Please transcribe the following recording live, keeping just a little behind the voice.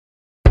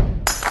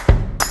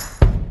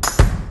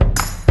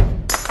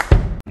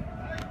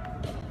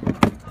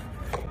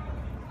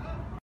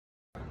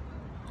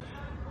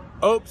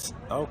Oops.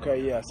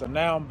 Okay, yeah. So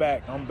now I'm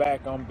back. I'm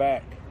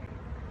back.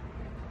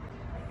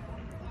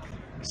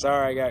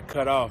 Sorry I got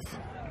cut off.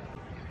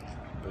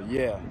 But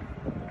yeah.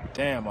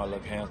 Damn, I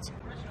look handsome.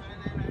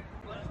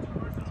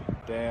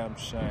 Damn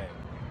shame.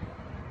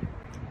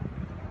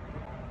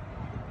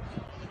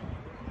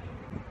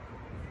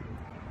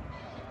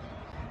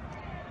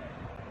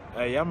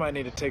 Hey, y'all might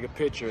need to take a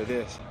picture of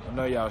this. I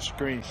know y'all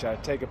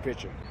screenshot. Take a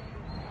picture.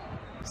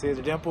 See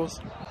the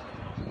dimples?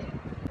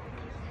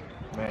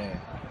 Man.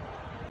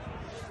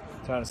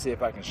 Trying to see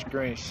if I can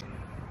screenshot.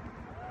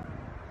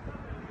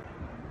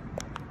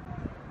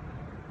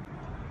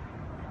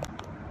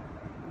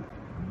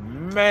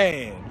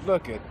 Man,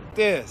 look at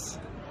this.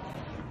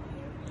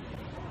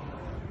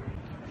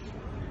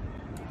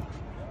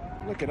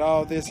 Look at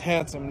all this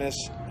handsomeness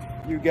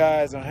you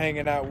guys are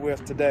hanging out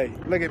with today.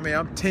 Look at me,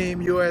 I'm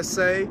Team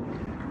USA.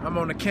 I'm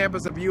on the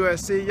campus of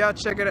USC. Y'all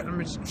check it out. Let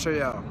me show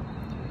y'all.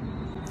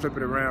 Flip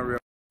it around real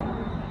quick.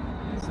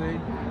 See?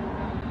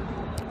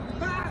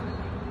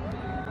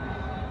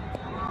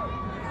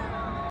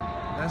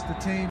 That's the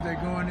teams that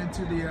are going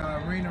into the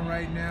arena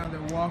right now.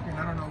 They're walking.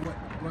 I don't know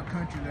what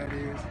country that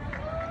is.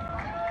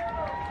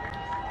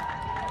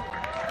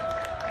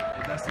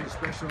 But that's the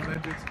Special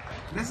Olympics.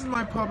 This is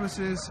my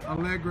publicist,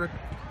 Allegra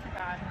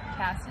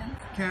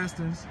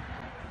Castens.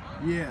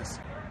 Yes.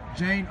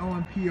 Jane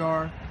Owen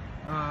PR.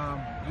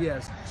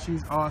 Yes,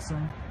 she's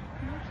awesome.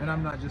 And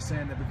I'm not just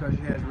saying that because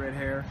she has red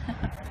hair.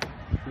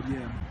 But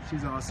yeah,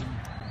 she's awesome.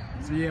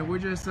 So yeah, we're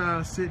just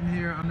sitting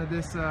here under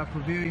this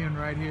pavilion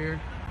right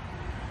here.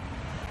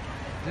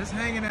 Just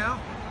hanging out,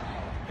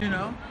 you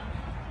know.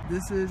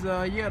 This is,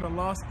 yeah, the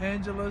Los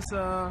Angeles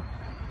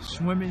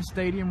swimming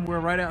stadium. We're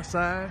right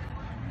outside.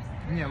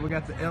 And yeah, we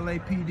got the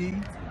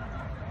LAPD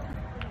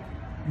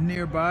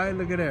nearby.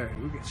 Look at there.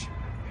 Look at you.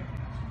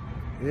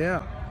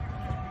 Yeah.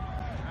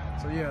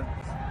 So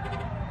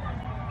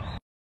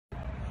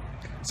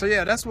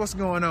yeah, that's what's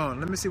going on.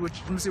 Let me see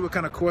what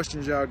kind of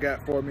questions y'all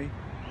got for me.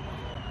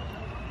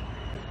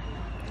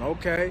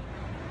 Okay.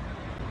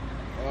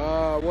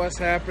 What's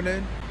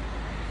happening?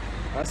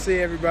 I see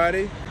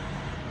everybody.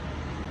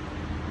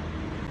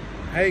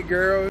 Hey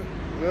girl,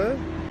 what?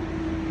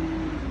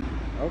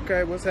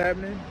 Okay, what's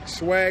happening?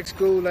 Swag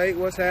School 8,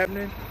 what's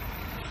happening?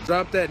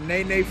 Drop that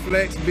Nene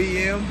Flex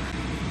BM.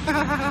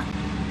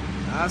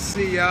 I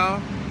see y'all.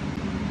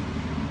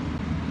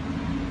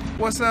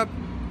 What's up,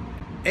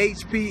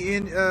 HP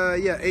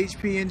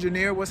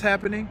engineer? What's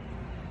happening?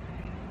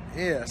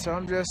 Yeah, so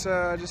I'm just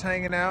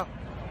hanging out.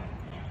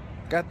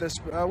 Got this.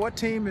 What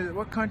team is?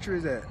 What country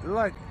is that?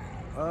 Like.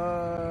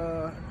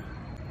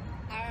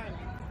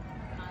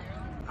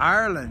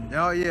 Ireland.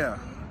 Oh yeah.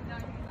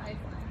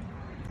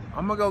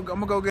 I'm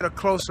gonna go get a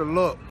closer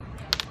look.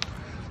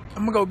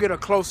 I'm gonna go get a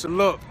closer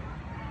look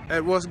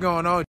at what's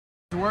going on.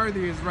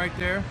 Worthy is right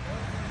there.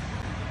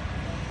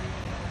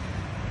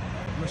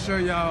 I'm gonna show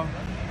y'all.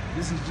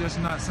 This is just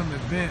not some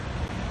event.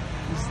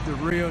 This is the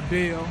real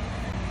deal.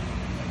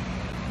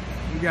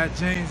 We got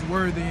James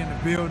Worthy in the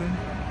building.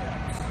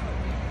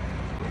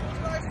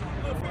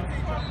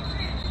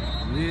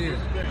 Yeah.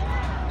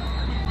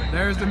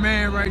 There's the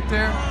man right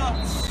there.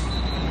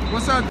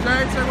 What's up,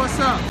 Dave? Say what's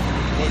up.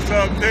 What's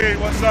up, D?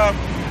 What's up?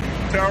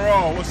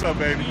 Terrell, what's up,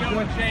 baby?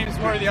 James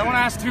Worthy. I want to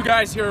ask two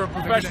guys here who are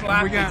professional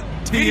athletes.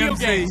 We got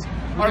TMZ.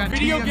 Are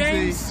video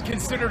games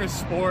considered a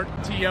sport,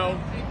 T.O.?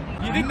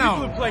 You think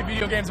people who play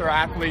video games are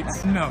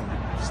athletes? No.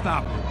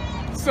 Stop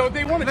it. So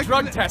they want a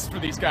drug test for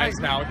these guys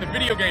now at the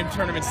video game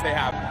tournaments they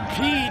have.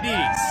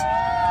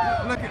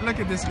 PEDs. Look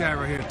at this guy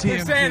right here. TMZ.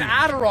 They're saying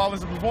Adderall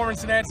is a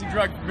performance-enhancing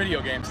drug for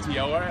video games,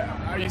 T.O.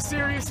 Are you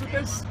serious with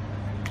this?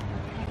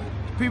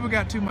 People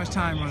got too much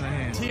time on their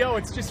hands. T.O.,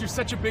 it's just you're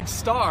such a big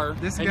star.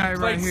 This guy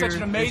right here such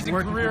an amazing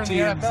career in the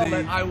NFL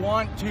that I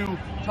want to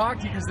talk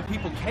to you because the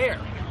people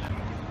care.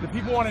 The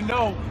people want to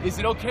know, is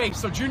it okay?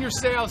 So Junior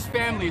Seau's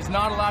family is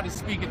not allowed to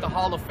speak at the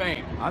Hall of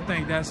Fame. I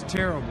think that's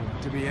terrible,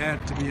 to be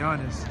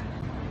honest.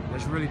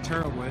 That's really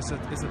terrible. It's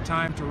a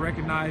time to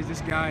recognize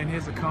this guy and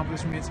his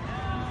accomplishments.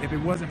 If it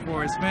wasn't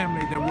for his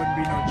family, there wouldn't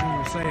be no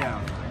Junior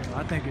Seau.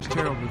 I think it's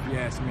terrible if you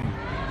ask me.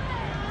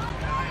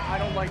 I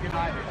don't like it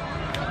either.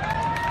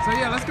 So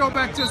yeah, let's go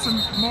back to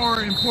some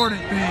more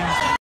important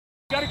things.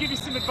 Gotta give you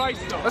some advice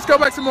though. Let's go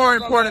back to more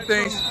important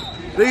things.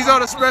 These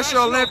are the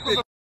Special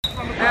Olympics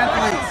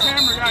athletes.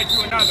 Camera guy to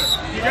another.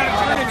 You gotta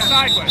turn it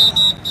sideways.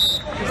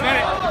 Because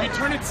then if you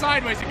turn it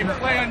sideways, it can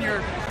play on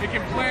your TV. So you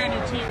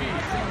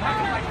have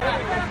it like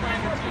that, it can play on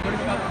your TV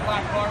without the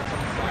black bar.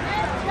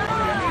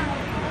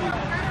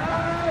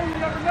 You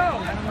never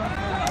know.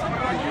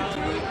 On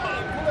YouTube,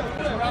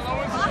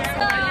 terrellowens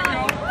channel, there you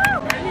go.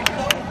 There you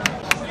go.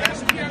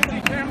 The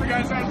camera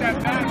guys aren't that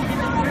bad.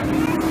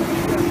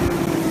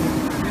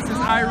 This is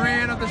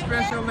Iran of the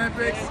Special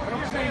Olympics.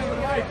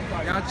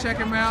 Y'all check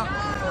him out.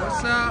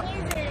 What's up?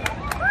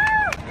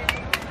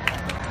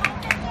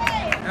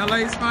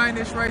 LA's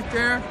finest right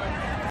there.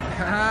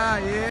 Haha,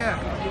 yeah.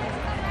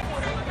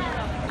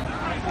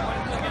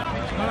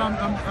 What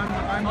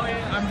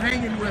I'm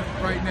hanging with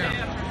right now.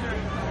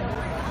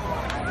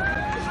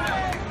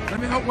 Let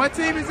me What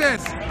team is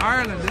this?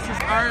 Ireland. This is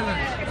Ireland.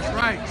 That's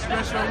right.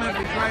 Special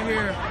Olympics right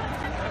here.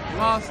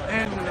 Los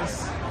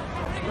Angeles.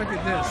 Look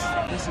at this.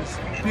 This is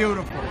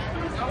beautiful.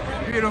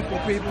 Beautiful,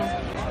 people.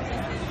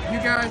 You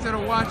guys that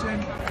are watching,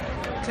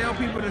 tell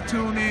people to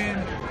tune in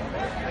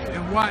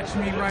and watch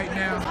me right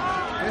now.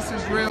 This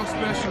is real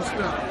special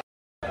stuff.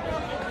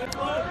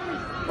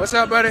 What's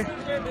up, buddy?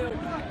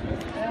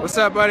 What's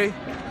up, buddy?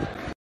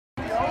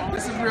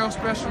 This is real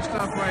special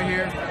stuff right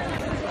here.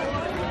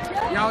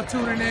 Y'all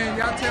tuning in.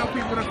 Y'all tell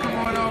people to come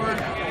on over.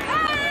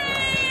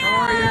 How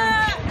are you?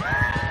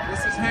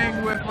 This is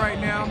Hang With right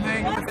now. I'm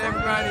hanging with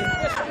everybody.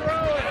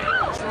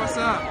 So what's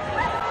up?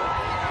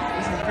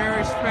 This is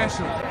very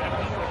special.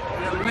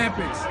 The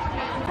Olympics.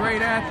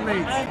 Great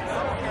athletes.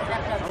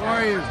 How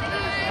are you?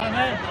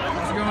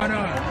 What's going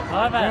on?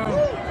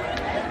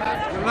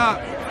 Good luck.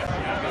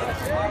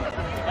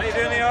 How you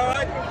doing? All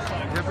right?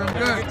 Yep, I'm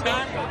good.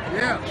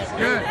 Yeah, it's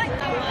good.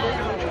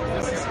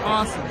 This is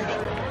awesome.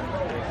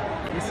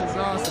 This is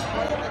awesome.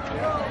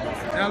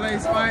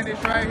 LA's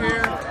finest right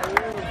here.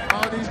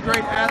 All these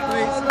great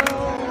athletes.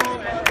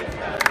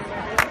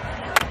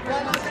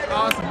 This is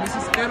awesome. This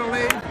is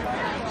Italy.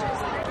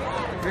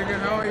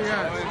 Figured, how are you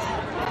guys?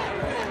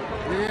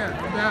 Yeah,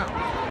 no doubt.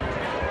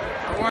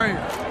 How are you?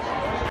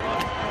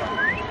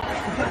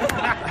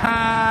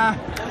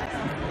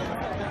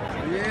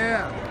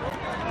 Yeah.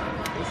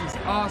 This is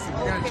awesome.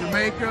 We got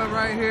Jamaica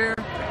right here.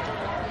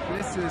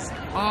 This is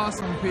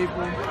awesome,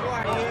 people.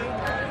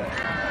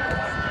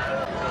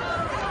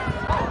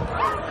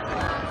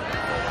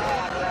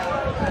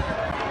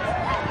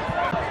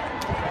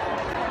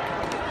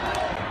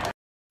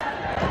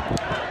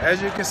 As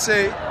you can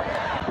see,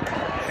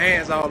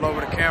 hands all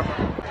over the camera.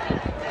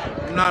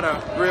 I'm not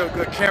a real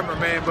good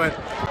cameraman, but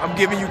I'm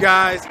giving you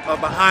guys a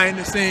behind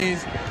the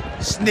scenes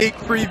sneak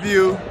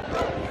preview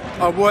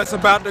of what's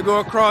about to go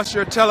across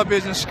your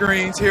television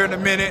screens here in a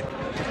minute.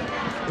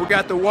 We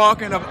got the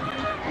walking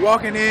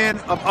in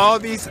of all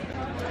these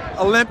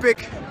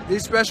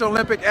Special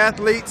Olympic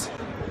athletes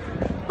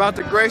about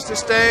to grace the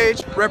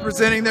stage,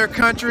 representing their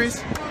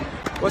countries.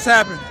 What's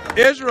happening?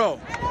 Israel.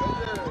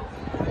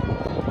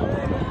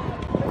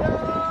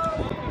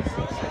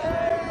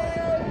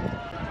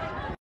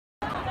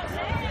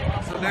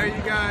 So there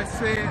you guys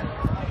see it.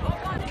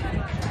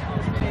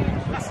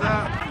 What's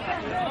up?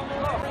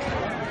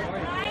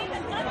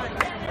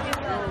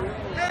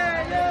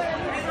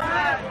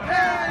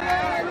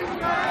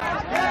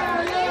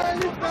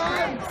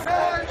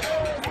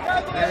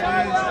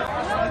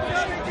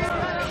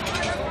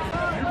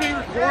 You're being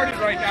recorded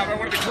right now by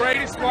one of the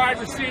greatest wide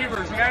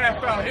receivers in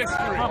NFL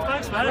history. Oh,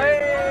 thanks, man.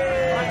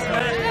 Thanks,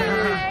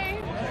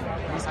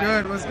 man. What's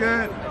good? What's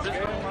good?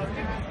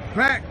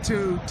 Back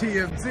to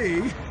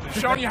TMZ. I'm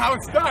showing you how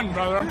it's done,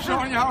 brother. I'm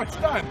showing you how it's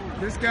done.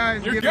 This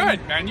guy's You're giving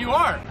good, man. You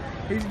are.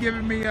 He's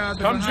giving me the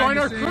Come join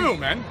our behind the crew, scenes.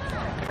 man.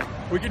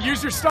 We could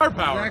use your star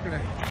power.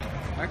 Exactly.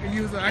 I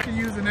can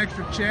use an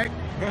extra check.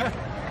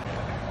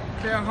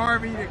 Tell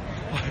Harvey to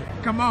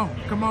come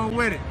on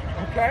with it.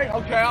 Okay,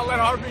 I'll let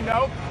Harvey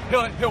know.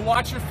 He'll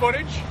watch your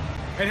footage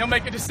and he'll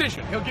make a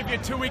decision. He'll give you a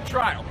 2-week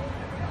trial.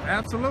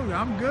 Absolutely,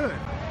 I'm good.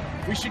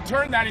 We should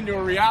turn that into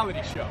a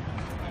reality show.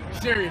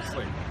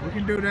 Seriously. We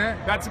can do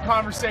that. That's a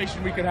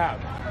conversation we could have.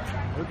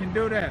 We can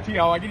do that.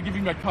 T.O., I gotta give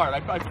you my card.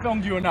 I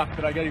filmed you enough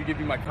that I gotta give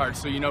you my card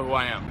so you know who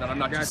I am. That I'm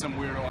not just some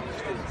weirdo on the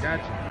street.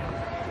 Gotcha.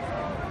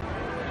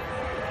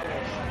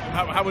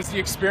 How was the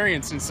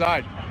experience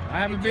inside? I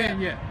haven't been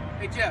yet.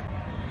 Hey, Jeff,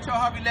 tell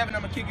Harvey Levin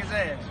I'm going to kick his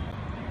ass.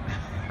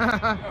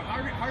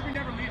 Harvey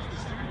never leaves the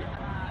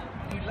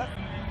studio.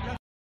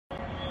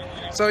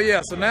 So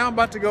yeah, so now I'm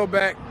about to go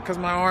back because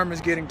my arm is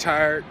getting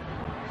tired.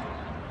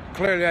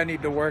 Clearly I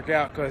need to work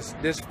out because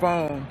this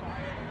phone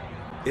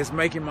is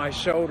making my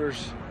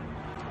shoulders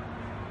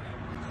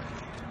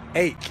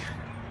ache.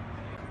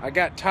 I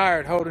got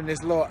tired holding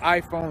this little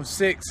iPhone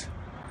 6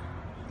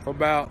 for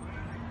about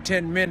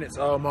 10 minutes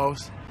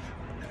almost.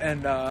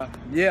 And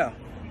yeah.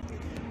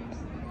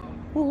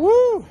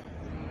 Woo-hoo!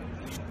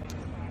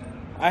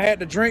 I had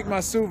to drink my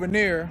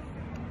souvenir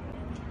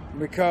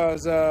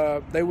because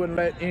they wouldn't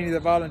let any of the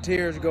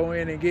volunteers go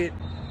in and get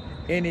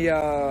any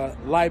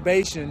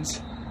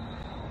libations.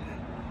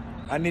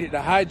 I needed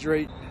to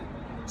hydrate.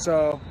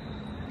 So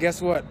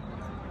guess what?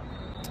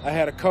 I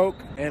had a Coke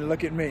and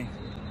look at me.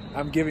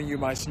 I'm giving you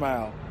my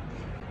smile.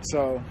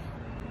 So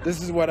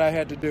this is what I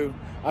had to do.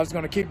 I was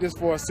gonna keep this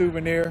for a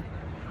souvenir,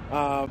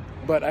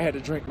 but I had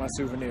to drink my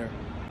souvenir.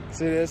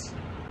 See this?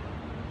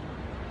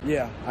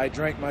 Yeah, I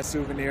drank my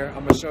souvenir.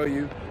 I'm gonna show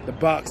you the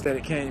box that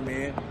it came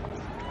in.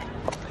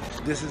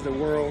 This is the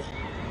World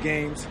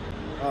Games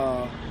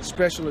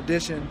special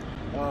edition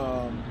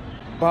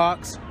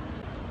box,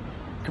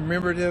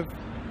 commemorative.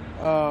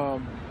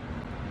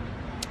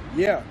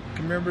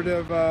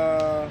 Commemorative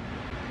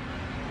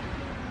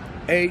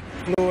 8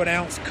 fluid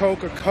ounce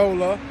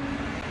Coca-Cola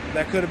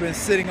that could have been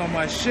sitting on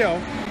my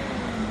shelf,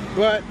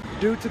 but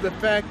due to the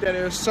fact that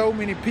there's so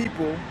many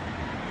people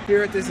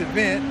here at this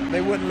event,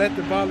 they wouldn't let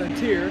the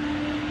volunteer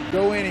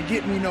go in and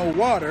get me no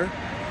water.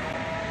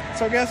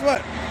 So guess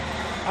what?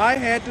 I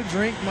had to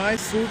drink my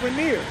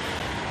souvenir.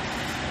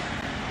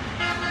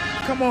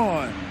 Come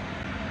on.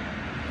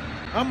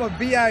 I'm a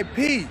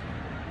VIP.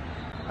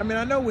 I mean,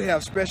 I know we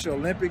have Special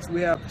Olympics,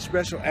 we have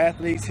special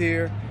athletes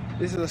here.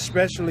 This is a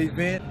special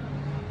event,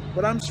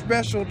 but I'm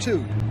special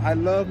too. I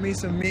love me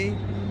some me,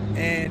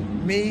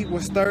 and me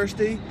was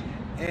thirsty,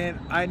 and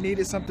I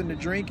needed something to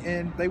drink,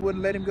 and they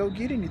wouldn't let him go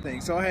get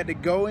anything. So I had to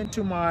go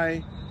into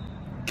my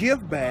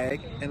gift bag,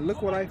 and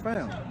look what I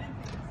found.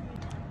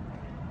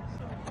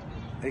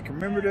 A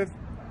commemorative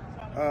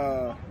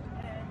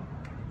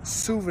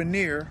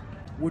souvenir,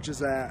 which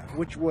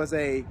was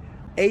a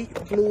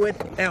 8 fluid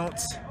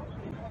ounce,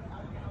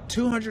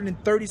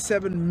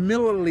 237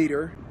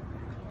 milliliter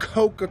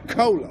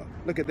Coca-Cola.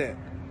 Look at that.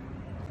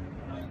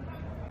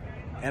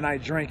 And I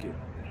drank it.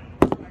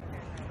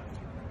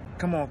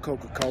 Come on,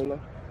 Coca-Cola.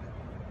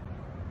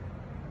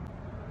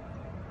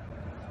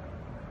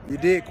 You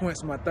did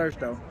quench my thirst,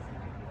 though.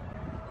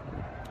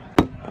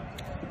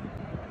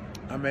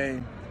 I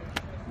mean,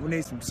 we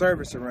need some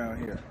service around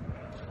here.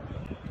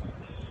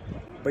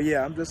 But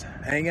yeah, I'm just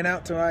hanging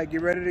out till I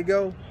get ready to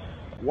go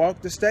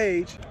walk the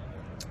stage.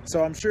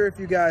 So I'm sure if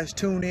you guys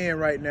tune in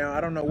right now,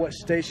 I don't know what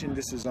station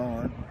this is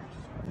on,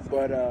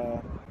 but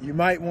you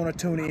might want to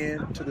tune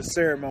in to the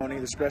ceremony,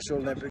 the Special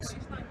Olympics,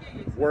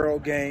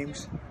 World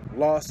Games,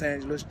 Los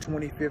Angeles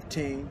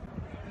 2015.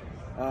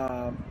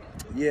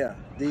 Yeah,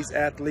 these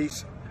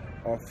athletes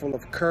are full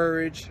of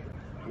courage,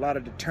 a lot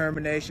of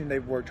determination.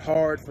 They've worked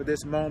hard for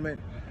this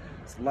moment.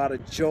 It's a lot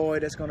of joy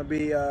that's going to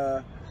be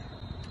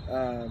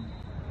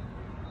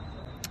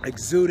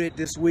exuded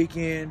this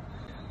weekend.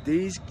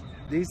 These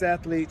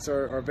athletes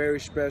are very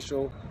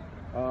special,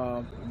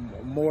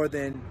 more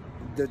than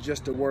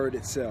just the word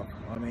itself.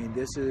 I mean,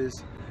 this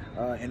is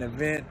an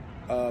event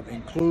of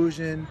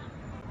inclusion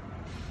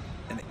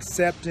and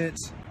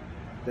acceptance,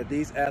 that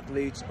these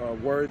athletes are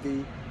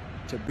worthy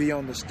to be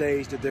on the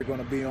stage that they're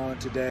going to be on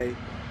today.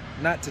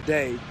 Not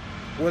today.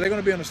 Well, they're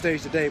going to be on the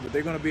stage today, but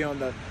they're going to be on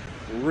the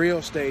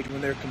real stage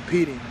when they're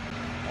competing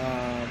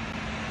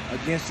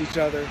against each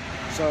other.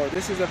 So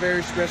this is a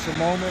very special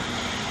moment.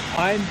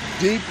 I'm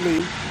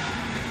deeply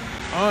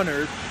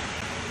honored,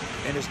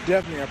 and it's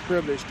definitely a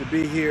privilege to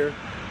be here,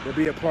 to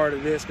be a part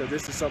of this, because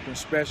this is something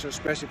special,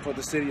 especially for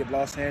the city of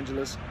Los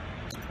Angeles.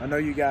 I know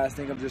you guys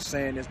think I'm just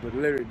saying this, but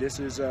literally this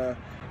is,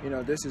 you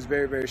know, this is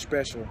very, very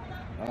special.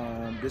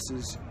 This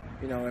is,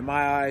 you know, in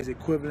my eyes,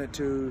 equivalent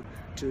to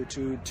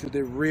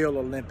the real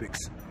Olympics,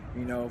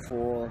 you know,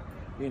 for,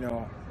 you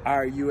know,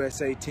 our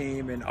USA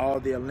team and all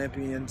the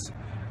Olympians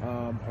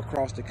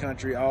across the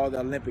country, all the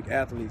Olympic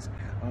athletes.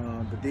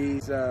 But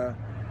these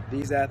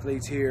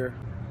athletes here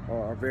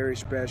are very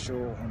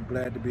special. I'm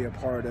glad to be a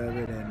part of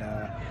it, and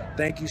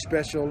thank you,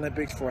 Special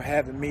Olympics, for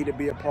having me to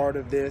be a part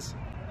of this.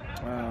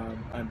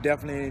 I'm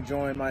definitely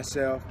enjoying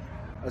myself,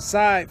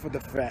 aside from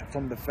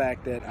the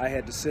fact that I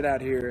had to sit out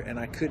here and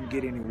I couldn't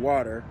get any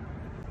water,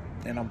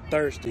 and I'm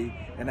thirsty,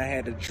 and I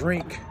had to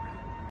drink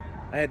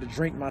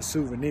my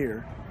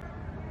souvenir.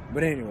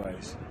 But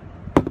anyways,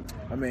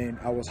 I mean,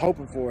 I was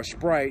hoping for a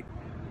Sprite.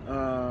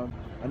 I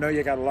know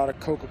you got a lot of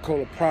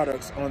Coca-Cola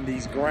products on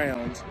these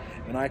grounds,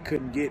 and I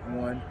couldn't get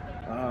one,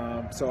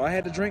 so I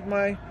had to drink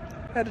my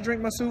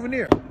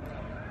souvenir.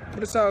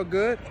 But it's all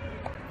good.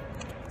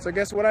 So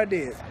guess what I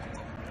did?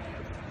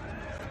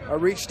 I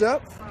reached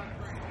up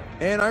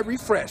and I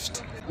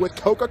refreshed with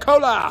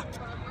Coca-Cola.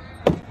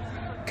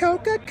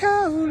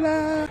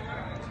 Coca-Cola.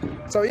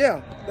 So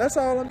yeah, that's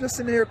all. I'm just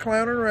sitting here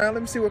clowning around.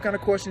 Let me see what kind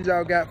of questions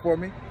y'all got for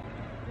me.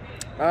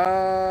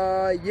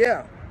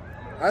 Yeah,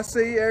 I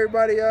see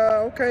everybody.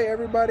 Okay,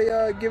 everybody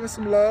giving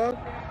some love.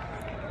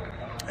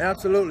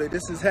 Absolutely,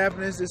 this is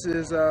happening. This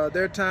is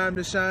their time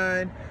to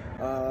shine.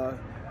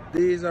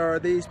 These are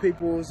these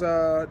people's,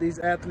 these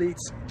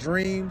athletes'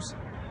 dreams.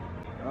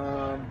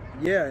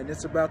 Yeah, and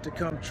it's about to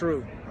come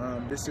true.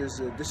 This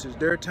is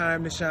their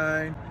time to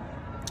shine.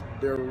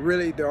 There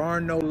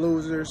are no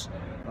losers.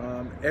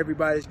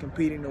 Everybody's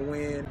competing to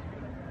win.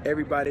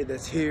 Everybody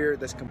that's here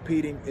that's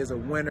competing is a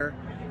winner.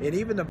 And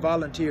even the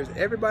volunteers,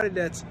 everybody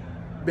that's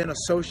been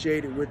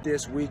associated with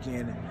this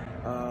weekend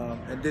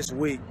and this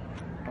week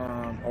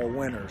are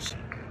winners.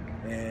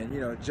 And,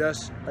 you know,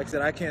 just like I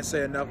said, I can't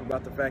say enough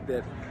about the fact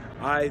that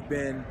I've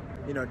been,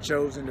 you know,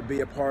 chosen to be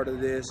a part of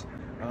this.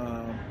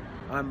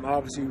 I'm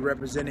obviously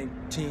representing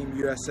Team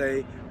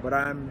USA, but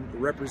I'm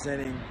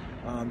representing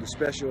the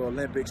Special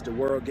Olympics, the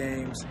World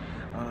Games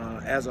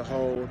as a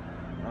whole,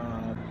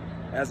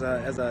 as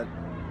a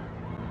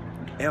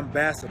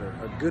ambassador,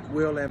 a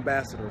goodwill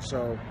ambassador.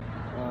 So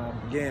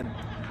again,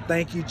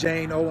 thank you,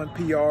 Jane Owen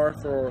PR,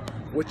 for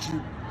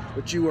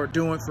what you are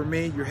doing for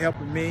me. You're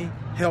helping me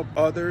help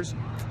others,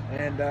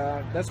 and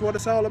that's what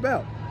it's all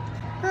about.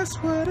 That's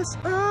what it's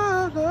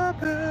all about.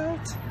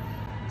 That's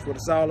what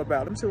it's all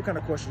about. Let me see what kind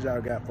of questions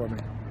y'all got for me.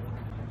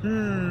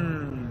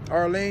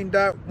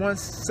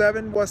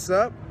 Arlene.17, what's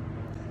up?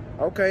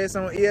 Okay, it's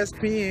on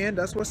ESPN.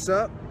 That's what's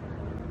up.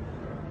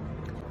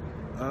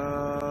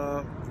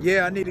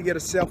 Yeah, I need to get a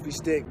selfie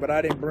stick, but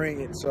I didn't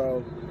bring it,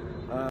 so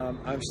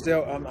I'm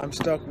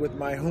stuck with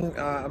my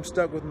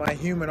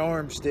human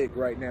arm stick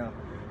right now,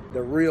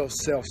 the real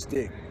self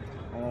stick,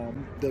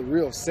 the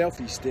real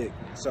selfie stick.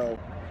 So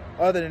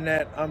other than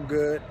that, I'm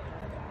good.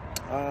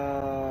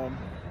 I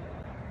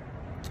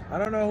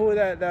don't know who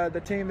that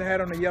the team that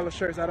had on the yellow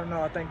shirts. I don't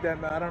know. I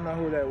don't know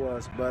who that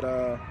was, but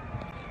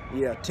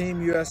yeah,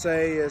 Team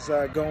USA is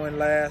going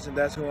last, and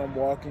that's who I'm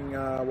walking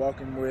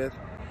with.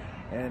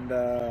 And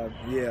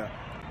yeah,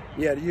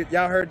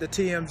 y'all heard the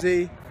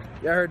TMZ.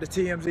 Y'all heard the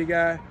TMZ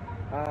guy.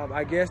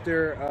 I guess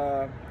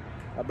they're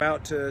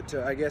about to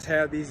I guess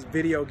have these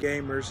video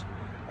gamers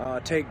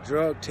take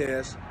drug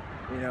tests.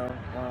 You know,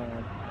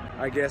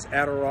 I guess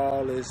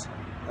Adderall is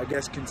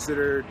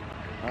considered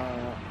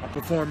a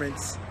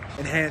performance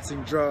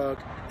enhancing drug,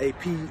 a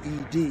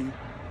PED.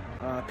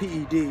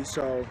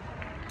 So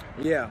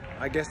yeah,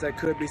 I guess that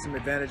could be some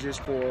advantages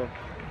for,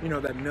 you know,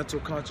 that mental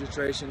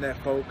concentration, that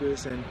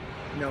focus, and,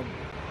 you know,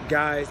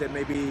 guys that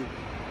may be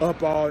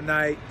up all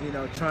night, you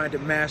know, trying to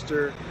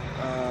master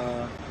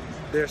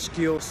their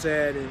skill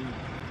set and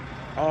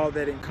all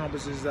that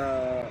encompasses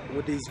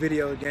with these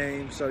video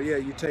games. So yeah,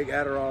 you take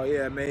Adderall,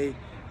 yeah, it may,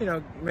 you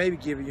know, maybe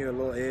giving you a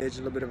little edge, a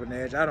little bit of an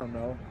edge. I don't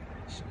know,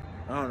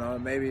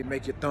 maybe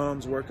make your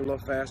thumbs work a little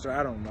faster.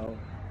 I don't know.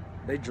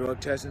 They drug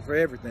testing for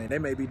everything. They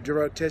may be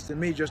drug testing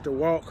me just to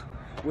walk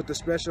with the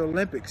Special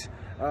Olympics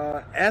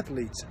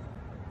athletes.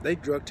 They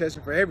drug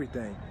testing for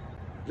everything.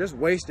 Just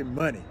wasting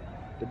money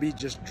to be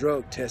just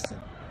drug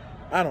testing.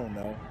 I don't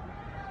know.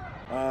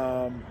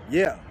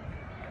 Yeah.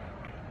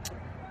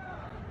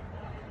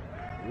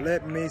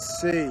 Let me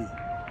see.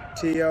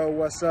 T.O.,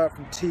 what's up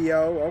from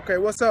T.O.? Okay,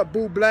 what's up,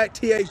 Boo Black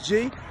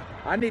THG?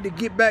 I need to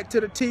get back to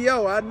the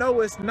T.O. I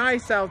know it's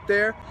nice out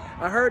there.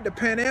 I heard the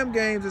Pan Am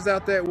Games is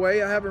out that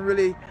way. I haven't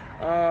really,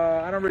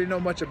 I don't really know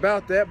much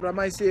about that, but I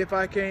might see if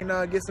I can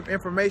get some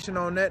information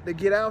on that to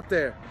get out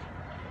there.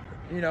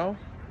 You know,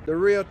 the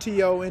real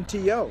T.O. and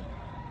T.O.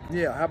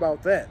 Yeah, how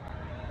about that?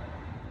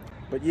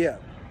 But yeah,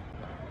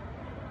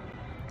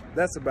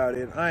 that's about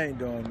it. I ain't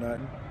doing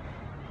nothing.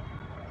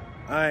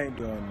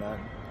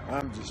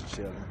 I'm just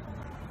chilling.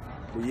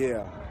 But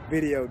yeah,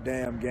 video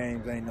damn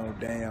games ain't no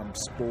damn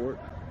sport.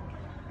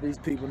 These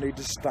people need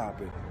to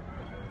stop it.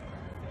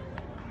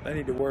 They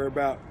need to worry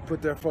about,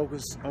 put their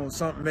focus on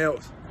something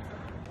else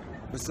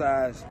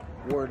besides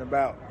worrying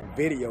about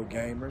video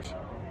gamers.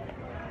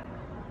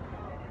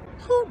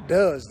 Who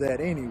does that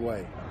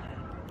anyway?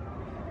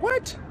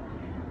 What?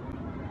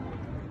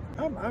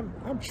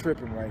 I'm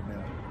tripping right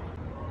now.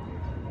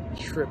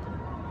 Tripping.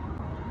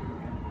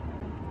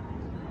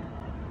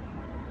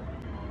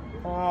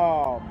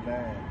 Oh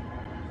man.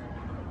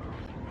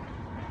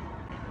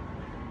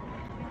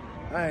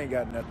 I ain't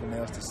got nothing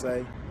else to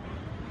say.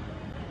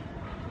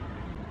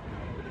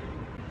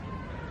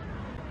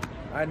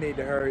 I need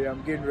to hurry.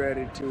 I'm getting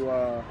ready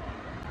to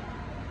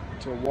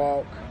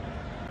walk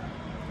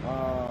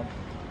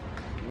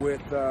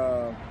with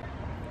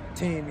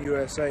Team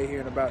USA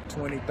here in about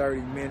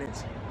 20-30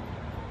 minutes.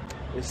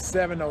 It's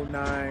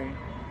 7:09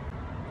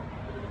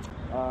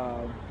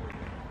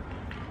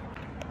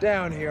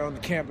 down here on the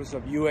campus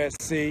of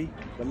USC,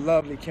 the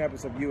lovely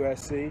campus of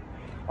USC.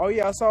 Oh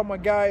yeah, I saw my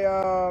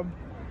guy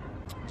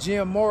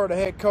Jim Moore, the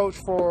head coach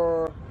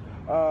for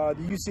the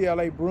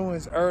UCLA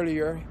Bruins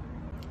earlier.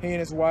 He and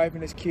his wife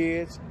and his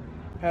kids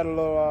had a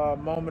little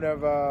moment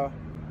of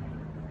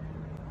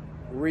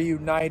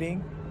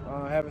reuniting.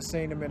 Haven't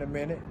seen him in a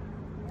minute.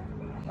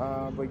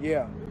 But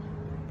yeah,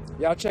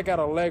 y'all check out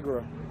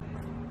Allegra.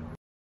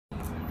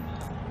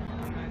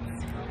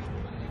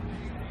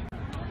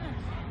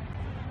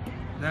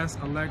 That's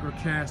Allegra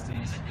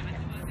Castings.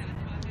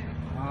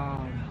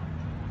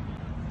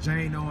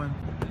 Jane Owen,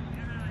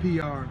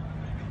 PR,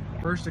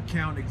 first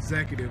account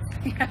executive.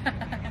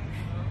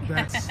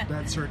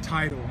 That's her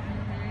title.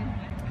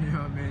 You know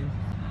what I mean?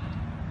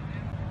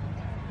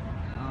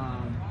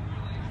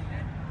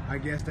 I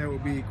guess that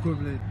would be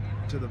equivalent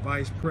to the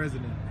vice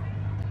president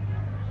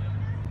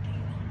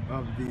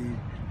of the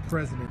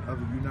president of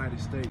the United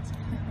States.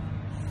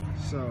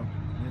 So,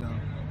 you know,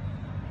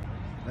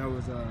 that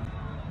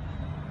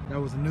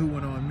was a new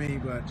one on me,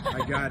 but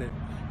I got it.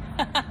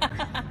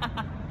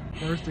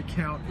 First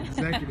account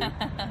executive,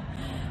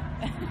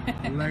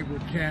 Allegra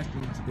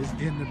Castings is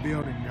in the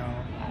building,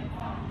 y'all.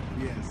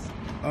 Yes,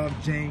 of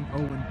Jane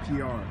Owen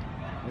PR.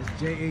 That's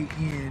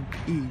JaneOwen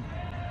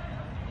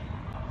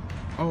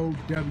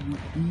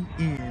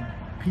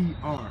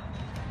PR.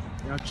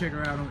 Y'all check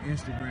her out on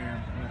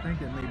Instagram, and I think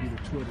that may be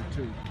the Twitter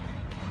too.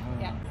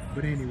 Yeah.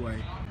 But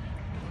anyway,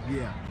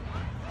 yeah,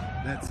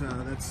 that's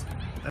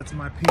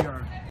my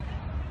PR.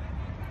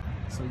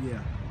 So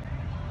yeah.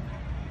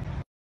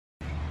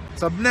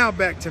 So now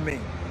back to me.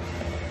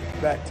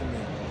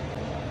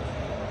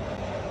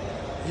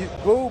 You,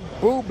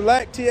 Boo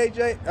Black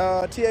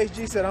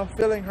THG said I'm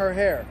feeling her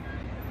hair.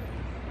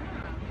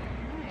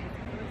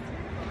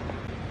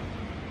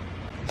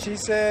 She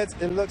says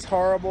it looks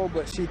horrible,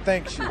 but she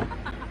thanks you.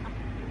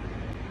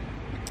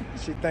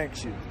 She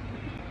thanks you.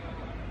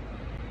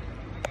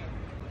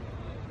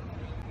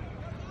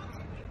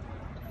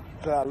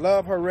 I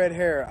love her red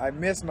hair. I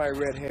miss my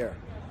red hair.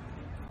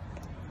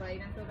 But you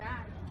didn't feel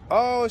bad.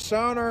 Oh,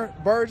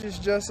 Shauna Burgess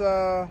just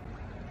got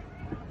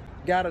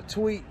a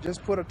tweet.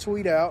 Just put a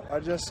tweet out. I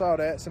just saw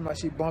that. Somebody,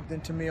 she bumped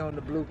into me on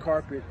the blue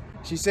carpet.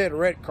 She said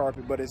red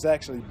carpet, but it's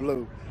actually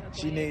blue. Okay,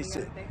 She needs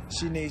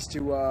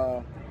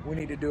to. We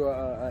need to do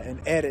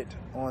an edit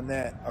on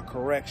that, a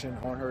correction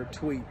on her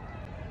tweet,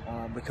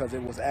 because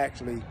it was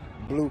actually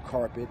blue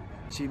carpet.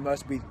 She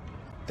must be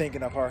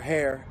thinking of her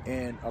hair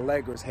and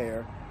Allegra's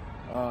hair,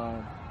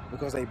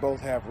 because they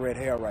both have red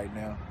hair right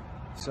now.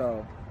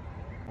 So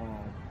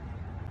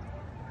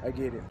I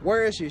get it.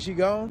 Where is she? Is she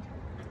gone?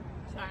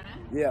 Sharna?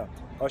 Yeah.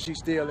 Or she's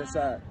still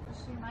inside?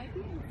 She might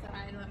be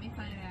inside. Let me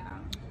find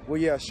out. Well,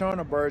 yeah,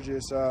 Shauna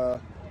Burgess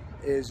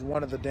is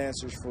one of the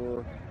dancers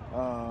for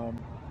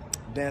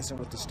Dancing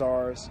with the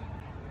Stars.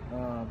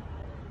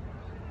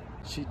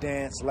 She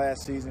danced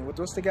last season with,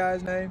 what's the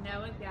guy's name?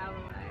 Noah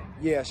Galloway.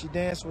 Yeah, she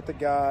danced with the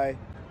guy.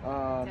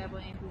 Double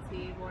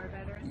amputee war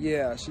veteran.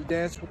 Yeah, she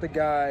danced with the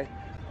guy,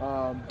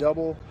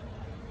 double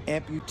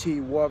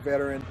amputee war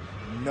veteran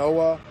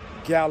Noah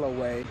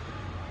Galloway.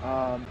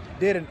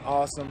 Did an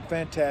awesome,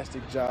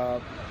 fantastic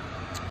job.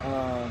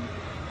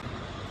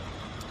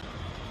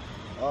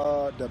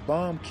 The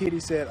Bomb Kitty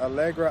said,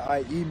 Allegra,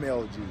 I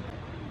emailed you.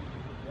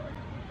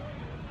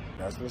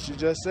 That's what she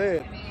just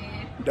said.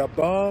 The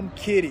Bomb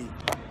Kitty.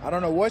 I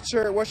don't know what's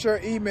your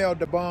email,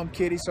 the Bomb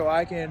Kitty, so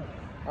I can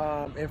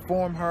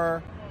inform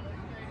her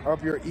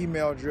of your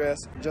email address,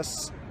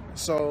 just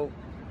so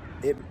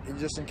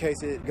just in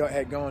case it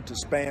had gone to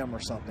spam or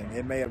something.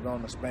 It may have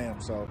gone to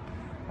spam, so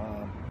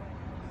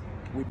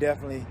we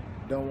definitely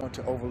don't want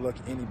to overlook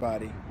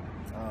anybody.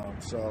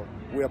 So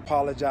we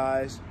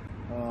apologize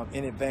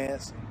in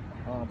advance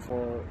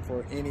for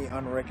any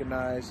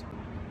unrecognized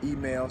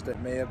emails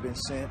that may have been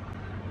sent.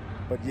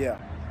 But yeah.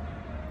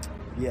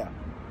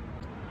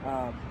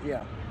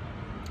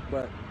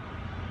 But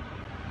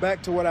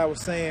back to what I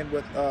was saying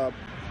with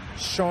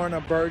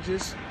Shauna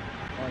Burgess.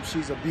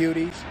 She's a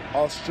beauty,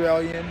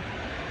 Australian.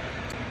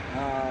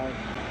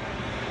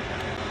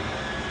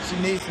 She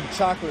needs some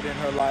chocolate in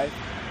her life,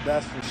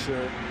 that's for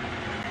sure.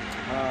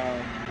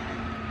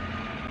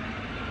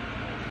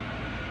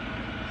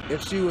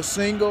 If she was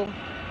single,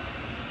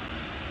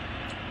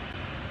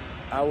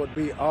 I would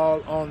be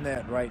all on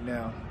that right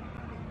now.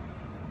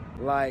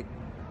 Like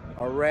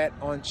a rat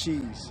on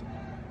cheese.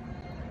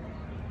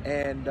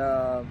 And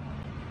or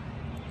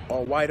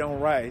white on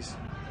rice,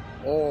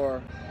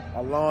 or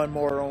a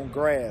lawnmower on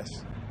grass,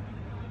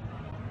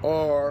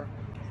 or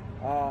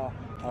a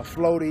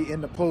floaty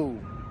in the pool,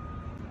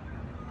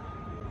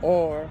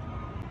 or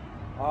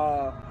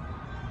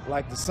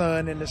like the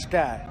sun in the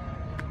sky.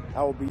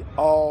 I will be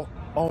all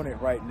on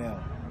it right now.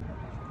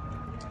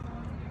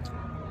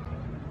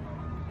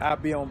 I'll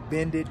be on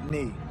bended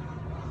knee.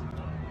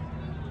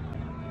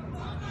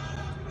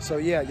 So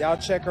yeah, y'all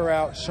check her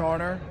out,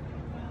 Shauna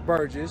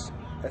Burgess.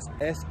 That's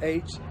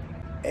SHARNABURGESS.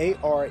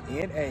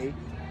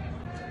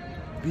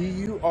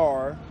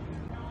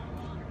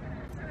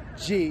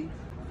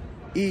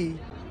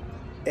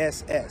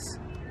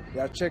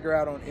 Y'all check her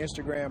out on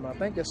Instagram. I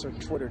think that's her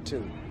Twitter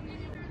too.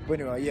 But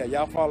anyway, yeah,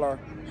 y'all follow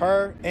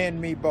her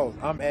and me both.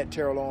 I'm at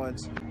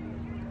terrellowens.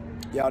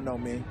 Y'all know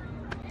me.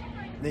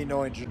 Need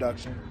no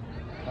introduction.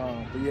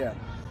 But yeah,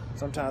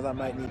 sometimes I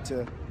might need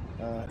to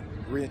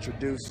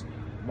reintroduce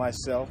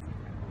myself.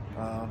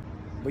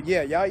 But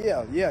yeah,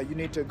 you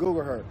need to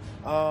Google her.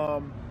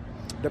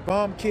 The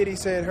Bomb Kitty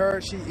said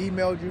she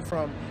emailed you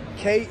from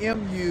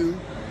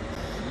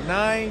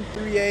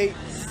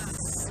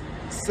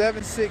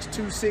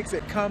KMU9387626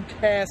 at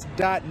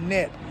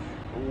Comcast.net.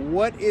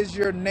 What is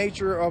your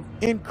nature of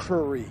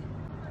inquiry?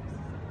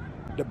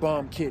 The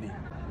Bomb Kitty.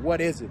 What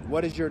is it?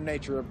 What is your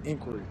nature of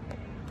inquiry?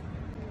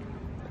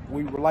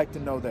 We would like to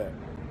know that.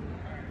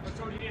 I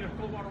told you you need a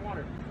cold bottle of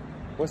water.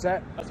 What's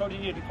that? I told you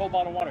you need a cold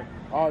bottle of water.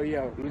 Oh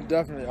yeah,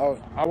 definitely. Oh,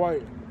 how are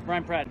you?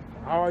 Brian Pratt.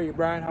 How are you,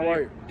 Brian? How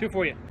are you? Two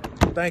for you.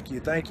 Thank you.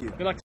 Good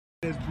luck.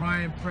 It's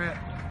Brian Pratt,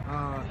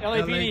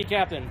 LAPD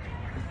captain.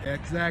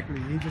 Exactly.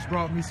 He just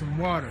brought me some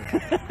water.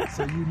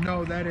 So you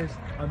know that is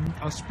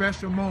a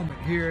special moment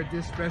here at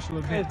this special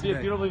event. It's a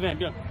beautiful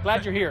event.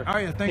 Glad you're here. Oh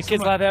yeah, thanks. The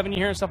kids love having you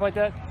here and stuff like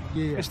that.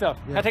 Yeah. Good stuff.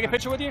 Yeah. Can I take a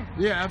picture with you?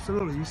 Yeah,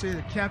 absolutely. You say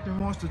the captain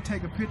wants to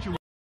take a picture with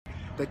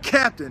the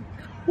captain.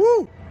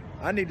 Woo!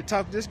 I need to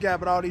talk to this guy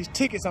about all these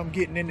tickets I'm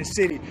getting in the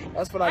city.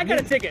 That's what I got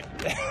a ticket.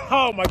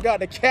 Oh my God,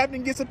 the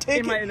captain gets a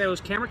ticket. In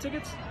those camera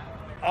tickets?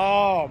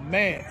 Oh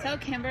man. Tell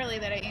Kimberly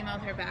that I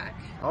emailed her back.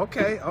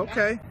 Okay.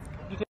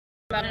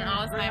 About an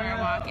Alzheimer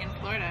walk in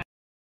Florida.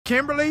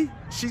 Kimberly,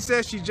 she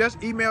says she just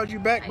emailed you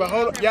back, but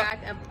hold up,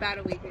 back about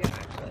a week ago,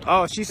 actually.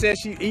 Oh, she said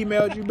she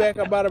emailed you back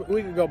about a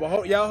week ago,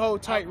 but y'all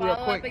hold tight real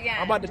follow quick. up again.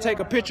 I'm about to take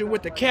a picture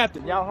with the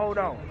captain. Y'all hold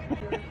on.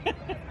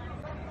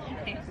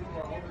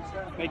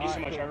 Thank you so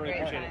much. I really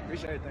appreciate it.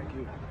 Appreciate it. Thank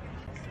you.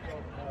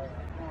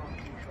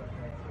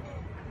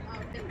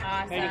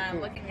 Awesome. Thank you.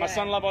 Looking My good.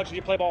 son loved watching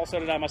you play ball, so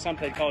did I. My son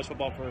played college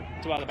football for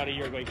about a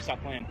year ago. He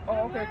stopped playing.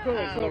 Oh, okay, cool.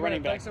 The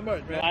running back. Thanks so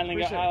much, man.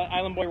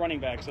 Island boy running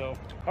back, so.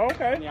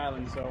 Okay. In the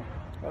island, so.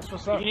 That's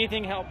what's If up. you need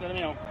anything help, let me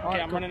know. Okay, right,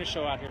 I'm cool. running a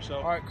show out here, so.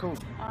 All right, cool.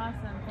 Awesome,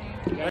 thank You you.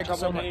 got Thank in you trouble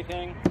so with much.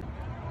 anything?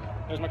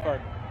 There's my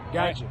card.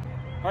 Gotcha.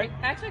 All right.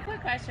 Actually,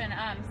 quick question.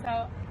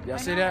 So Y'all I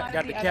see know that? a lot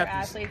Got of the other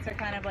captains. athletes are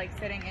kind of like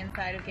sitting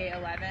inside of gate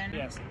 11.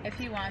 Yes. If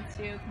he wants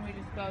to, can we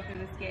just go through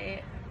this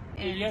gate?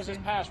 He has his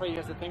pass, right? He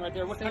has the thing right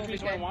there. What So country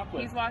does he want to walk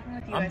with? He's walking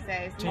with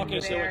USA. So Okay,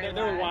 he's so very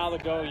they're a last. while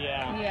ago,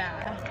 yeah.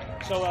 Yeah.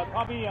 So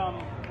probably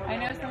I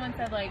know someone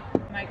said like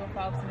Michael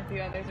Phelps and a few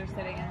others are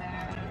sitting in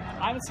there. I don't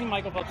know. I haven't seen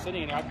Michael Phelps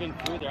sitting in there. I've been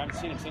through there. I haven't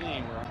seen him sitting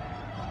anywhere.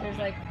 There's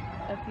like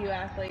a few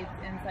athletes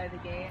inside the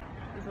gate.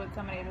 Is what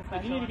somebody at the If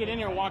special. you need to get in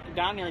there and Olympics walk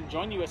down there and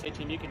join the USA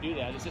team, you can do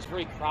that. It's just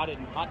very crowded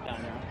and hot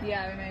down there. said.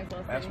 Yeah, we may as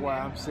well. That's sit why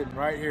here. I'm sitting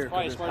right here.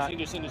 Probably 'cause as it's far as hot. you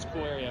can just in this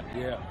cool area.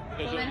 Yeah.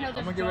 Because So then he'll I'm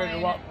just gonna get ready to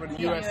join walk for the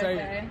Team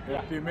USA in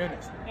a few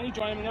minutes. And you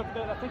join him in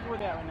I think we're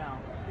there right now.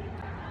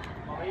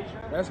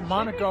 Malaysia? That's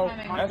Monaco.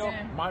 coming That's,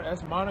 soon.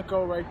 that's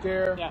Monaco right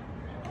there. Yeah.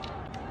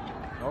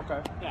 Okay.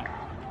 Yeah.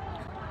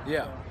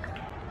 Yeah.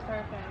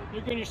 Perfect.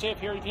 You're good. You're safe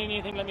here. If you need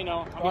anything, let me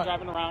know. I'll be Alright.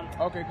 driving around.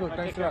 Okay, cool. Alright,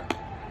 Thanks take a lot. care.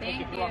 Thank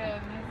You're you.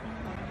 welcome.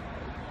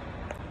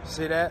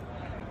 See that?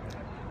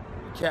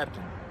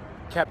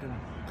 Captain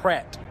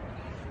Pratt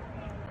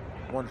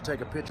wanted to take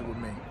a picture with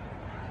me.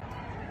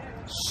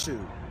 Shoot,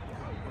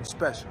 I'm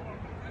special.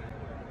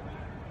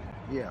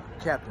 Yeah,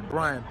 Captain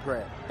Brian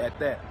Pratt at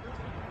that.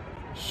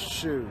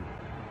 Shoot.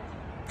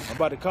 I'm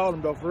about to call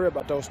him though for real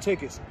about those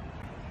tickets.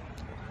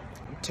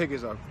 Them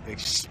tickets are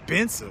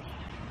expensive.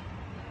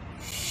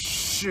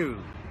 Shoot.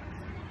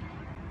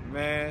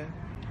 Man,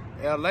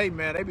 LA,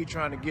 man, they be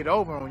trying to get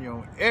over on you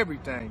on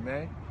everything,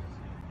 man.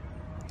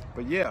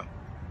 But yeah.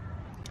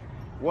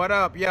 What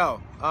up, yo?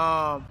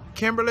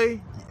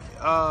 Kimberly,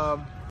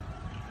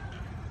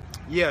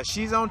 yeah,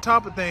 she's on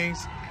top of things.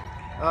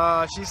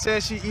 She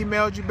said she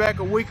emailed you back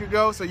a week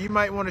ago, so you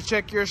might want to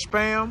check your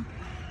spam.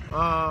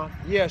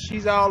 Yeah,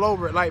 she's all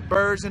over it like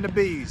birds and the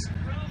bees.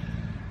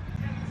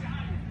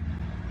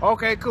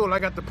 Okay, cool. I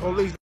got the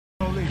police.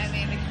 I mean,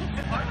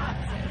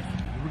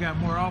 We got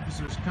more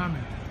officers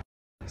coming.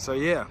 So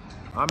yeah,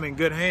 I'm in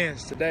good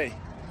hands today.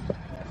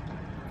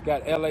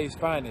 Got LA's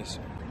finest.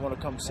 Want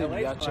to come see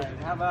me? Y'all check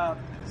it. How about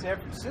San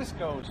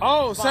Francisco's?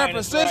 Oh, San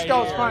finest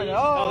Francisco's right finest. here?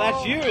 Oh,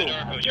 that's you.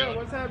 Good.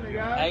 What's happening,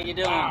 guys? How you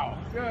doing?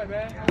 Good,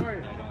 man. How are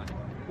you?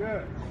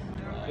 Good.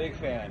 Big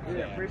fan.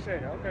 Yeah,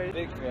 appreciate it. Okay.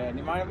 Big fan.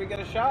 You mind if we get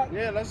a shot?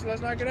 Yeah, let's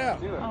knock it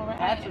out. Do it. All right.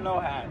 Hats or no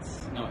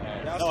hats? No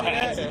hats. Y'all No see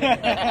hats.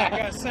 that? I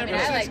got San I mean,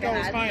 I like the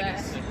Francisco's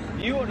hats, finest.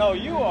 You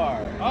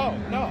are. Oh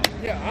no,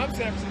 yeah, I'm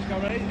San Francisco,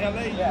 right?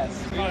 LA. Yes,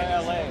 you're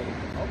finest.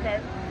 LA.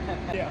 Okay.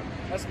 Yeah,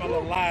 that's my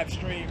little live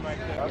stream right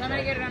there. You want me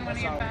to get it on one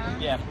of your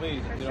phones? Yeah,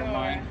 please, For if you sure. don't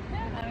mind.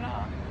 Yeah, not at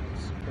all.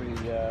 It's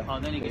pretty Oh,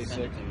 then you can basic.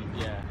 send it to me.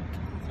 Yeah.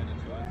 Send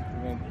it to us.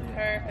 I mean,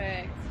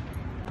 Perfect.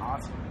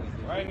 awesome.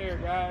 Right here,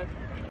 guys.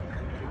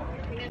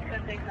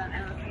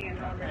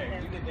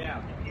 Hey, you get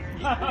down.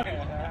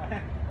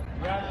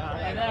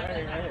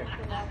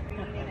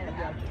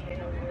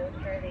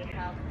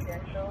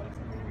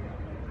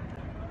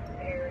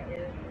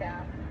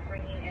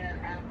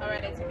 All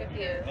right, I took a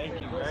few.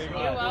 Thank you very much.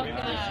 You're welcome.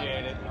 We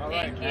appreciate it.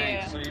 Thank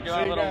you. So you're See doing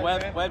a you little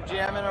guys, man. web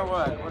jamming or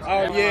what? What's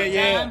Oh going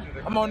yeah, on?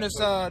 yeah. I'm on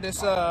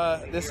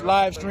this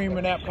live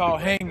streaming app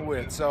called Hang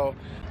With. So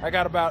I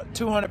got about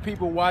 200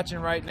 people watching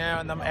right now,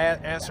 and I'm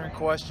answering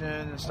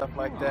questions and stuff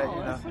like that. You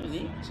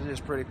know, so it's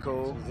pretty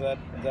cool. Is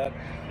that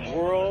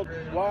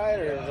worldwide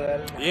or is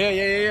that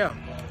Yeah.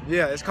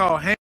 Yeah, it's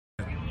called Hang.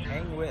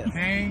 Hang With?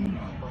 Hang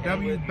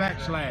W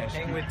backslash.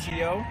 Hang With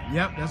T.O.?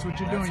 Yep, that's what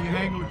you're doing. You're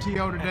hanging with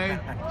T.O. today.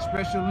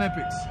 Special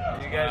Olympics. What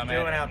are you guys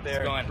doing out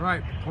there?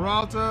 Right.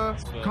 Peralta,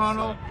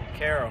 Connell,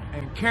 Carol.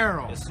 and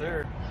Carol. Yes,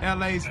 sir.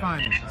 LA's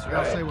finest.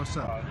 Y'all say what's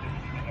up.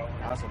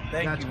 Awesome.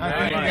 Thank Gotcha. you Thank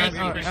very you much. guys. We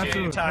Oh, appreciate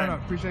absolutely. your time. No,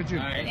 appreciate you.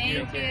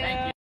 Thank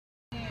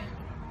you.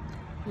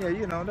 Yeah,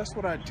 you know, that's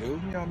what I do. You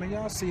know what I mean?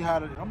 Y'all see how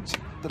I'm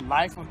the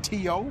life of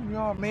T.O., you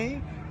know what I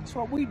mean? That's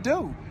what we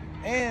do.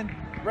 And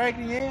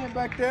Raggedy Ann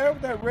back there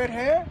with that red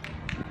hair,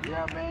 you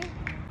know what I mean?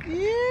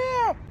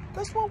 Yeah,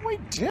 that's what we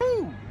do.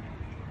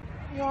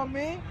 You know what I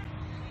mean?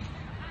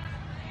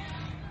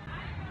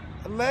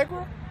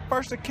 Allegra,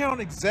 first account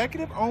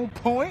executive, on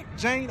point,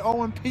 Jane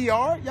Owen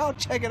PR. Y'all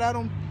check it out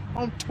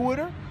on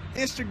Twitter,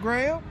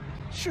 Instagram.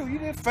 Shoot, you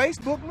did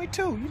Facebook me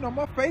too. You know,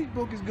 my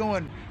Facebook is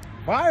going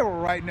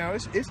viral right now.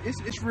 It's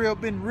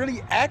been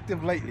really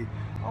active lately.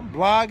 I'm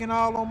blogging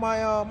all on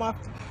my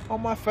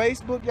on my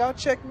Facebook. Y'all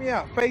check me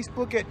out.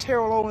 Facebook at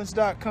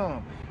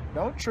terrellowens.com.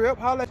 Don't trip.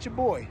 Holla at your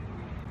boy.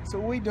 So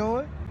what we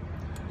doing?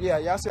 Yeah,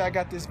 y'all see I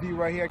got this view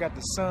right here. I got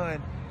the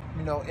sun,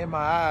 you know, in my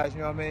eyes. You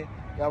know what I mean?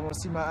 Y'all want to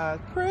see my eyes?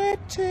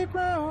 Pretty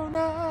brown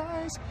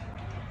eyes.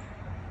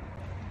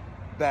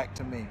 Back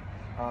to me.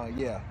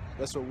 Yeah,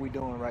 that's what we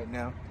doing right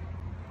now.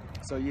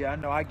 So yeah, I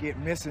know I get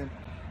missing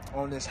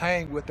on this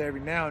Hang With every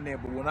now and then,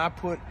 but when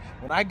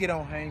I get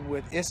on Hang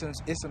With, it's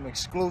some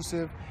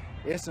exclusive,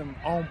 it's some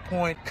on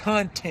point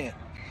content.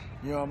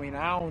 You know what I mean?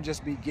 I don't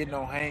just be getting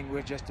on Hang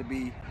With just to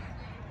be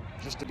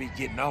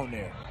getting on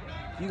there.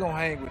 You gonna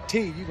hang with T,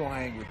 you gonna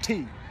hang with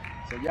T.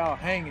 So y'all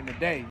hanging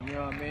today, you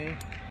know what I mean?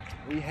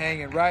 We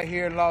hanging right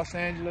here in Los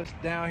Angeles,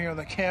 down here on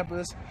the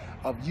campus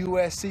of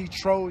USC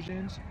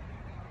Trojans.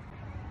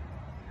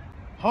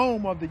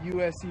 Home of the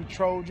USC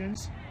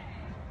Trojans.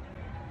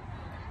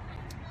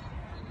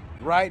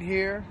 Right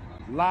here,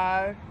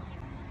 live.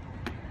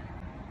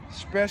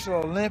 Special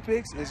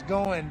Olympics is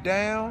going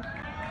down.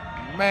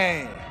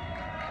 Man.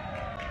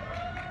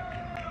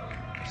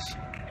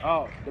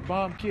 Oh, the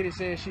bum kitty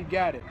says she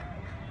got it.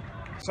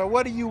 So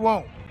what do you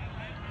want?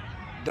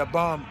 The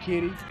bum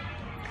kitty.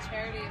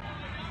 Charity.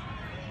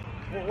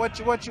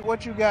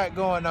 What you got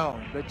going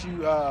on that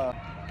you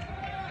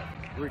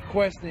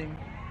requesting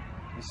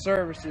the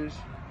services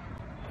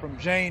from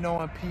Jane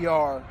Owen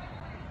PR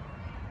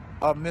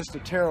of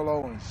Mr.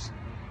 Terrellowens?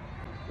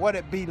 What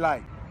it be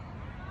like?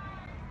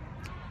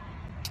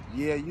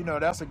 Yeah, you know,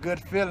 that's a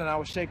good feeling. I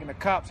was shaking the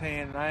cop's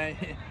hand and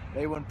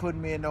they wasn't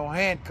putting me in no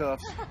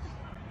handcuffs.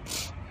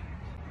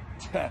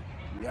 Yeah,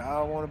 I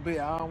don't want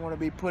to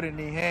be put in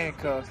any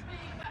handcuffs.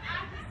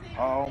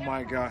 Oh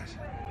my gosh.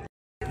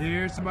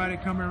 Here's somebody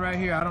coming right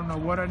here. I don't know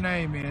what her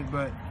name is,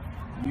 but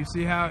you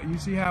see how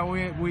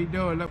we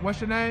do it. Look,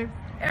 what's your name?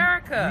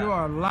 Erica. You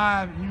are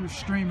live. You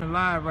streaming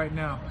live right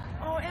now.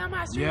 Oh, am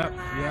I streaming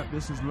live? Yep.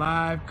 This is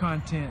live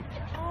content.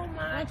 Oh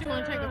my God. You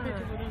want to take a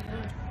picture with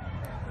us?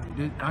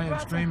 I am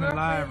streaming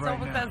live right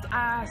now. Because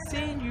I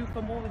seen you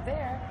from over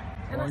there,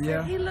 and I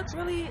said he looks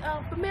really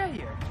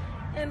familiar.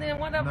 And then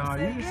one of them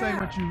said, you can say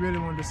what you really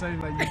wanted to say.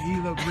 Like he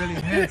look really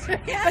handsome.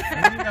 You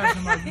got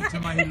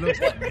somebody he looks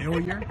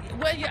familiar.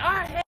 Well, you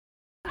are.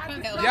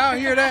 Y'all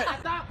hear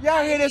that?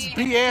 Y'all hear this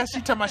BS? She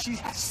talking about she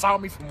saw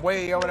me from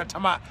way over there.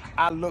 Talking about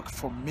I look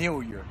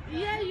familiar.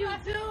 Yeah, you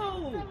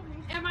do.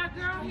 And my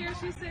girl here,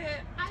 she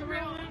said,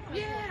 Terrell.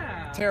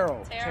 Yeah.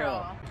 Terrell.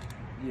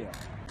 Yeah.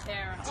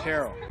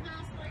 Terrell.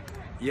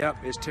 Yep,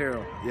 it's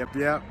Terrell.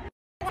 Yep.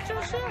 What's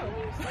your show?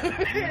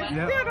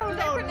 Yep.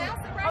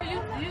 Oh, you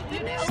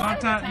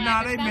Sometimes,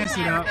 nah, they mess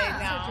it up.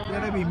 Yeah,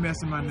 they be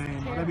messing my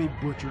name up. They be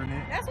butchering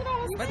it. That's what I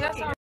was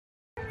saying.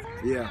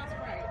 Yeah.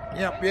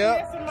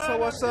 Yep. So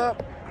what's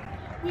up?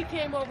 We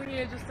came over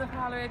here just to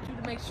holler at you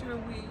to make sure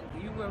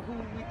you were who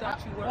we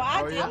thought you were. Well,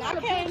 I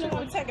came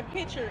to take a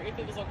picture if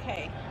it was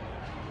okay.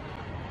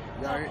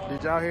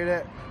 Did y'all hear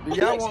that? Do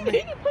y'all want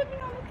me?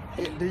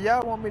 Do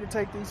y'all want me to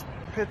take these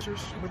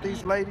pictures with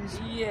these ladies?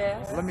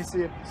 Yes. Let me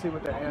see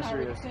what the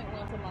answer is.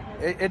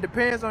 It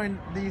depends on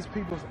these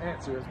people's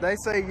answers. If they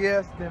say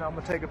yes, then I'm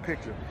gonna take a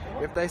picture.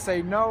 If they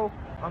say no,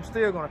 I'm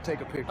still gonna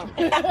take a picture.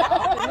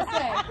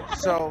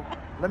 So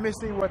let me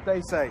see what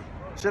they say.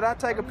 Should I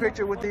take a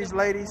picture with these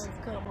ladies?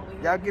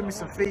 Y'all give me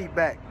some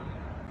feedback.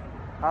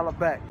 Holla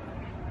back.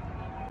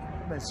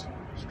 I've been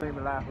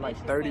streaming live for like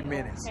 30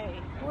 minutes.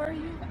 Where are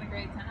you? Having a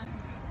great time.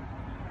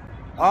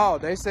 Oh,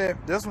 they said,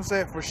 this one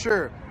said for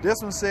sure.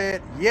 This one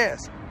said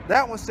yes.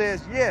 That one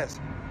says yes.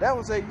 That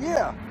one said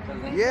yeah.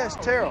 Yes,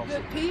 Terrell.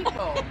 Good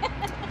people.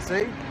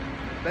 See?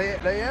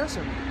 They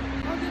answered me.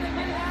 Oh, did they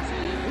really answer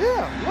you?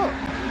 Yeah, look.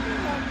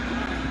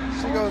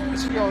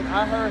 She goes,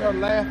 I heard her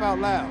laugh out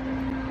loud.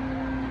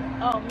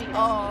 Oh, me.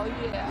 Oh,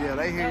 yeah. Yeah,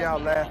 they hear y'all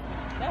laugh.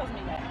 That was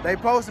me. They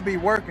supposed to be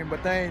working,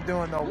 but they ain't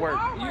doing no work.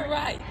 You're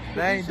right.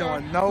 They ain't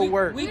doing no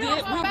work. We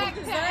did.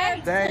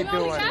 They ain't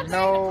doing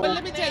no But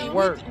let me tell you,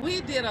 work.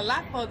 we did a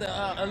lot for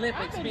the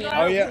Olympics.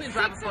 Oh, yeah. We been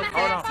driving for 6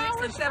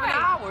 and 7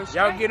 hours.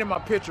 Y'all get in my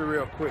picture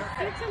real quick.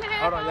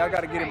 Hold on, y'all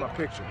got to get in my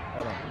picture.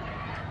 Hold on.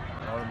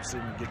 Oh, let me see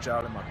if we can get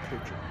y'all in my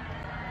picture.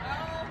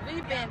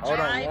 We've been Hold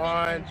on,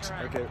 driving.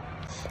 okay.